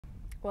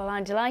Well,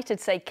 I'm delighted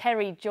to say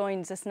Kerry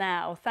joins us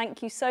now.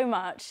 Thank you so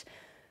much.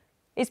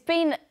 It's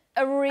been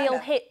a real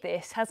hit,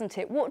 this, hasn't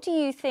it? What do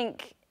you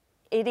think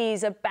it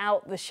is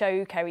about the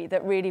show, Kerry,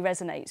 that really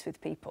resonates with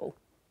people?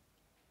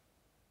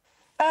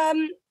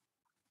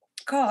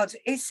 God,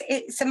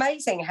 it's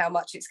amazing how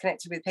much it's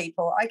connected with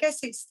people. I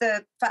guess it's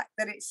the fact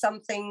that it's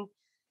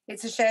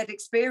a shared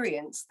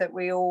experience that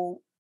we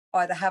all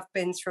either have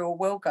been through or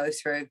will go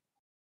through.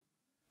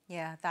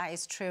 Yeah, that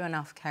is true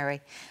enough,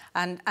 Kerry.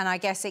 And I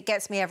guess it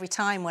gets me every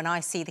time when I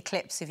see the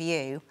clips of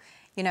you.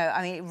 You know,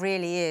 I mean, it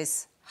really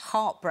is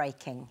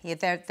heartbreaking. Yeah,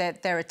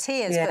 there are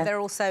tears, but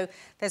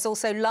there's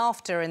also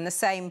laughter in the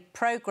same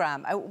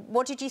programme.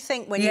 What did you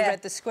think when you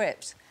read the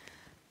script?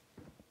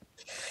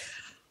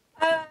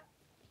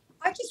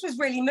 I just was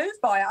really moved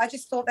by it. I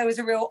just thought there was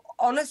a real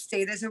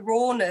honesty, there's a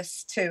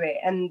rawness to it,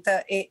 and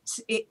that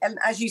and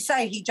as you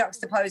say, he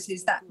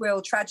juxtaposes that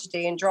real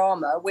tragedy and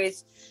drama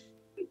with,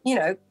 you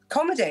know,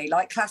 comedy,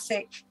 like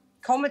classic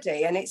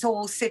comedy, and it's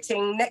all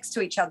sitting next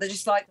to each other,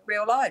 just like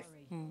real life.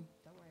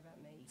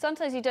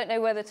 Sometimes you don't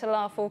know whether to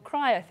laugh or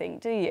cry, I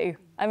think, do you?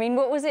 I mean,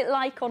 what was it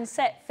like on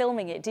set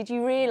filming it? Did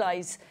you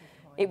realise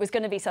it was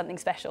going to be something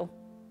special?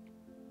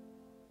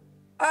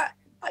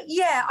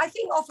 Yeah, I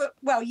think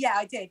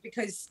I did,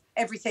 because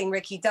everything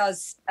Ricky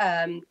does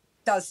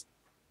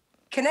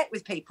connect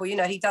with people. You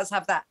know, he does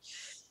have that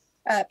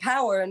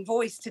power and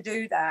voice to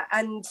do that.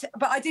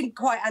 But I didn't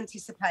quite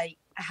anticipate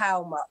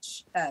how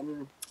much.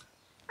 And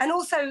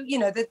also, you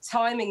know, the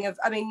timing of,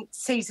 I mean,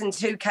 season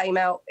 2 came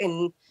out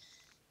in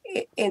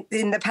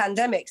the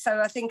pandemic.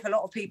 So I think a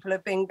lot of people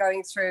have been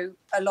going through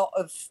a lot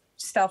of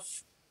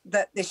stuff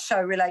that this show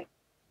relates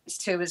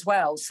to as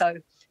well. So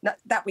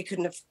that we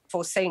couldn't have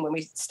foreseen when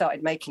we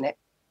started making it.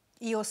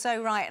 You're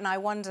so right, and I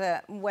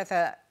wonder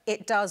whether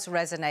it does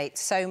resonate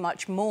so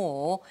much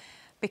more,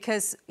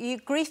 because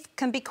grief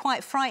can be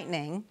quite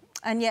frightening,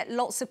 and yet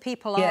lots of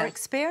people are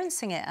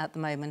experiencing it at the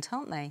moment,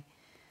 aren't they?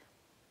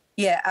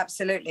 Yeah,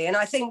 absolutely. And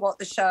I think what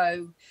the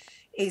show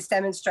is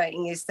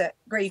demonstrating is that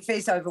grief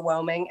is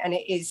overwhelming, and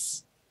it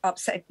is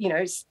upset. You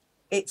know,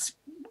 it's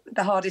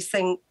the hardest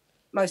thing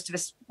most of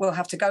us will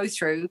have to go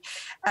through.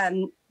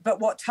 But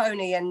what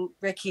Tony and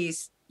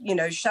Ricky's, you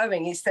know,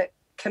 showing is that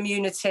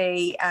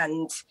community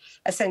and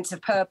a sense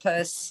of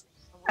purpose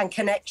and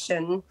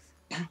connection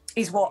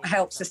is what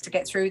helps us to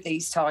get through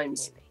these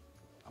times.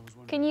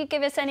 Can you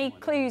give us any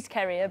clues,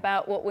 Kerry,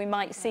 about what we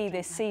might see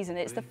this season?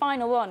 It's the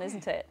final one,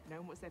 isn't it?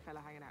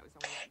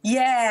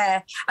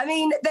 Yeah. I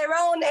mean, there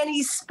aren't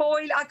any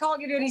I can't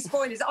give you any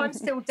spoilers. I'm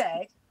still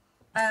dead.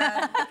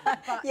 Yeah,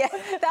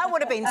 that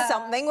would have been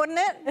something, wouldn't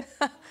it?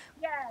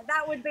 Yeah,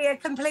 that would be a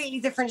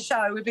completely different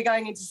show. We'd be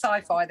going into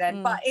sci-fi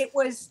then. But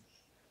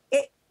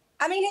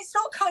I mean, it's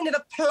not kind of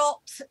a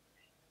plot.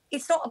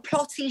 It's not a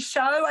plotty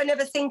show. I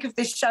never think of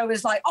this show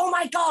as like, oh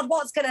my God,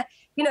 what's gonna,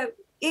 you know,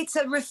 it's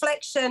a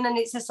reflection and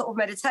it's a sort of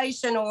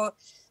meditation, or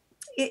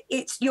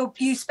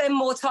you spend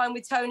more time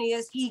with Tony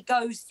as he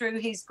goes through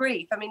his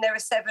grief. I mean, there are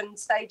 7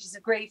 stages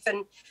of grief,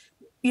 and,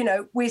 you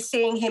know, we're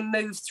seeing him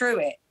move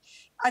through it.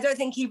 I don't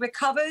think he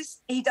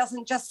recovers. He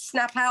doesn't just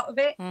snap out of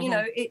it. You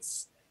know,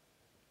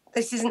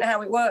 this isn't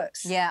how it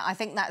works. Yeah, I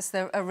think that's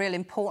a real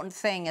important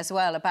thing as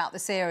well about the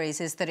series,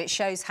 is that it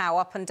shows how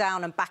up and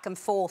down and back and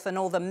forth and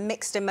all the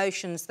mixed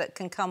emotions that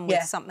can come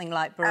with something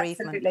like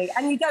bereavement. Absolutely,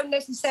 and you don't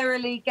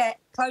necessarily get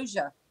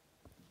closure.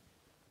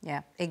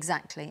 Yeah,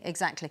 exactly.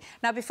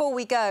 Now, before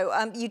we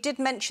go, you did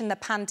mention the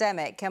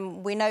pandemic,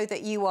 and we know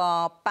that you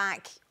are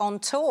back on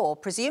tour.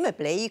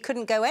 Presumably, you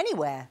couldn't go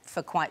anywhere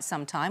for quite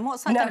some time.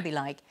 What's that going to be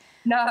like?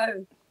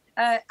 No,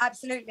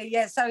 absolutely,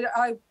 yeah. So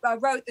I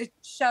wrote the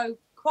show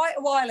quite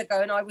a while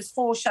ago, and I was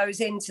 4 shows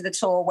into the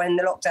tour when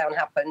the lockdown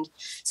happened,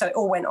 so it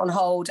all went on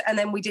hold. And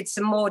then we did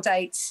some more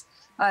dates.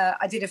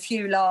 I did a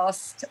few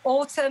last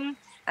autumn,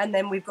 and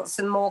then we've got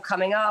some more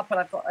coming up, and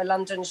I've got a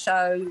London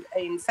show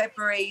in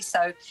February.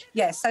 So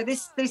yeah, so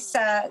this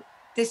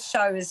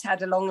show has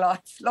had a long life,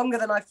 longer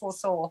than I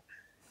foresaw.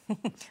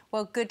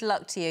 Well, good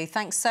luck to you.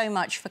 Thanks so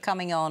much for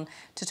coming on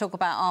to talk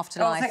about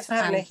Afterlife. Oh, thanks for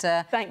having me.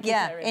 Thank you,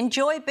 Kerry.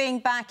 Enjoy being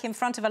back in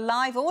front of a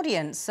live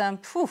audience. That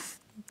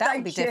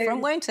would be different,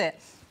 won't it?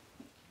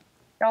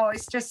 Oh,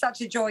 it's just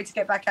such a joy to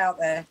get back out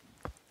there.